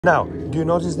Now, do you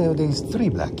notice there is 3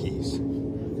 black keys?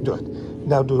 Do it.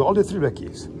 Now do all the 3 black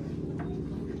keys.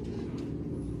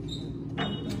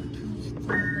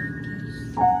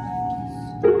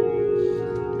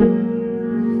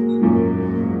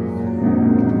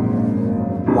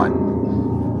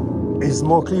 One. Is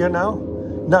more clear now?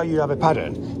 Now you have a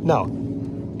pattern. Now,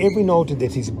 every note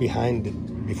that is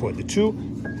before the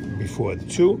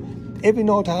 2, every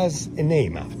note has a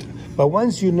name after. But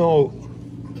once you know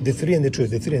the 3 and the 2,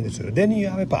 the 3 and the 2, then you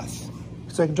have a path.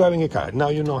 It's like driving a car. Now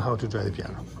you know how to drive the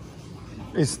piano.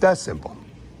 It's that simple.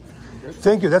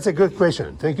 Thank you. That's a good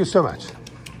question. Thank you so much.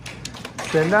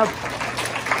 Stand up.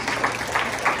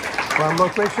 One more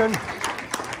question.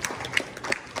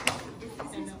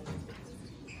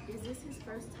 Is this his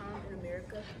first time in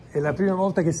America? È la prima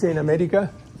volta che sei in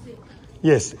America?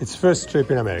 Yes, it's first trip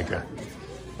in America.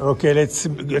 Okay, let's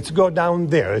go down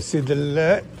there. See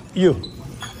you.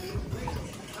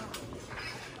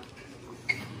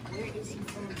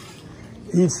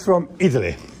 He's from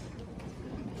Italy.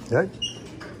 Right?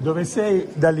 Dove sei?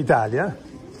 Dall'Italia.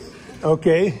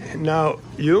 Okay, now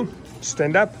you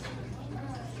stand up.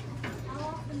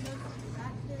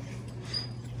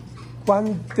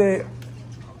 Quante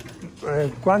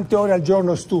ore al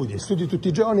giorno studi? Studi tutti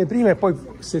i giorni prima e poi,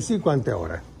 se sì, quante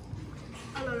ore?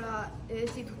 Allora,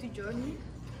 sì, tutti i giorni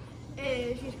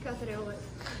e circa 3 ore.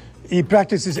 He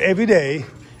practices every day,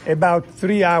 about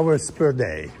 3 hours per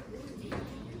day.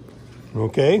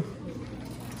 Okay?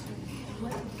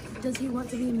 Does he want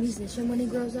to be a musician when he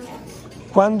grows up?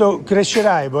 Quando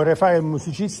crescerai vorrai fare un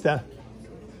musicista?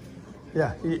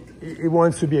 Yeah, he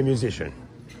wants to be a musician.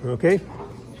 Okay?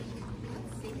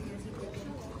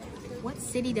 What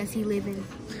city does he live in?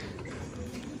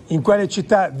 In quale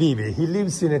città vivi? He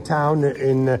lives in a town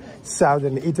in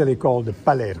southern Italy called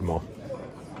Palermo.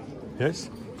 Yes?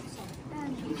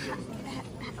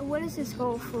 What is his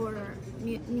goal for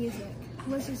music?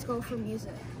 What's his goal for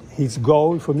music? His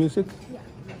goal for music? Yeah.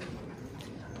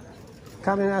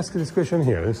 Come and ask this question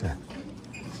here.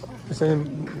 Questa è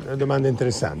una domanda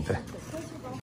interessante.